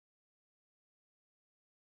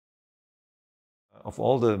Of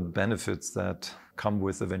all the benefits that come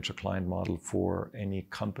with the venture client model for any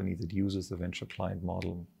company that uses the venture client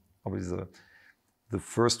model, obviously the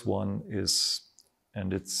first one is,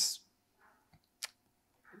 and it's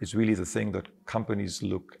really the thing that companies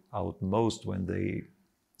look out most when they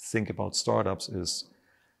think about startups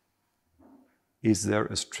is there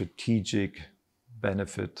a strategic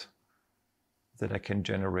benefit that I can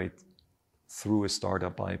generate through a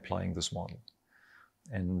startup by applying this model?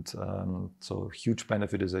 And so a huge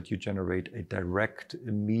benefit is that you generate a direct,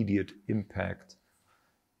 immediate impact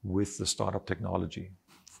with the startup technology.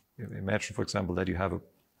 Imagine, for example, that you have a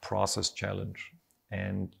process challenge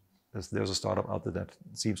and there's a startup out there that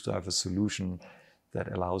seems to have a solution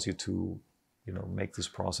that allows you to make this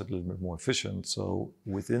process a little bit more efficient. So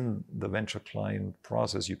within the venture client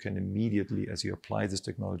process, you can immediately, as you apply this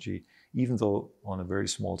technology, even though on a very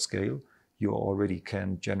small scale, you already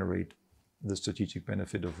can generate the strategic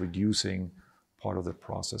benefit of reducing part of the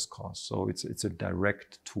process cost. So it's a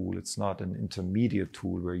direct tool. It's not an intermediate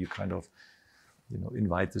tool where you kind of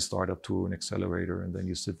invite the startup to an accelerator and then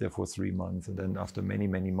you sit there for 3 months, and then after many,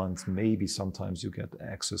 many months, maybe sometimes you get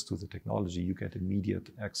access to the technology, you get immediate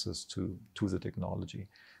access to the technology,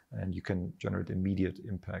 and you can generate immediate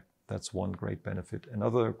impact. That's one great benefit.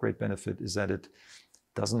 Another great benefit is that it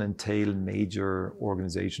doesn't entail major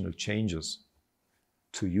organizational changes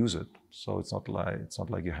to use it. So it's not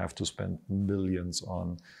like you have to spend millions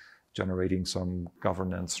on generating some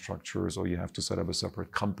governance structures, or you have to set up a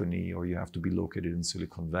separate company, or you have to be located in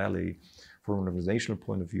Silicon Valley. From an organizational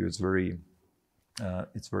point of view, it's very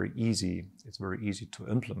easy. It's very easy to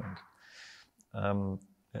implement.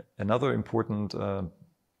 Another important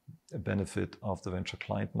benefit of the venture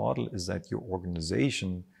client model is that your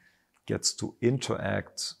organization gets to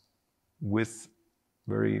interact with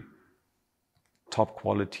very top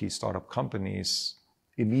quality startup companies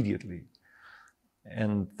immediately.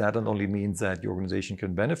 And that not only means that your organization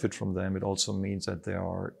can benefit from them, it also means that they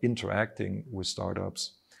are interacting with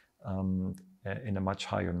startups in a much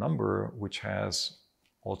higher number, which has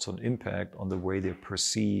also an impact on the way they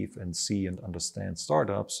perceive and see and understand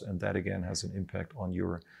startups. And that again has an impact on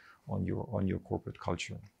your corporate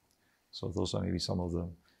culture. So those are maybe some of the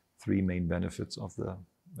 3 main benefits of the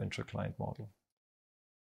venture client model.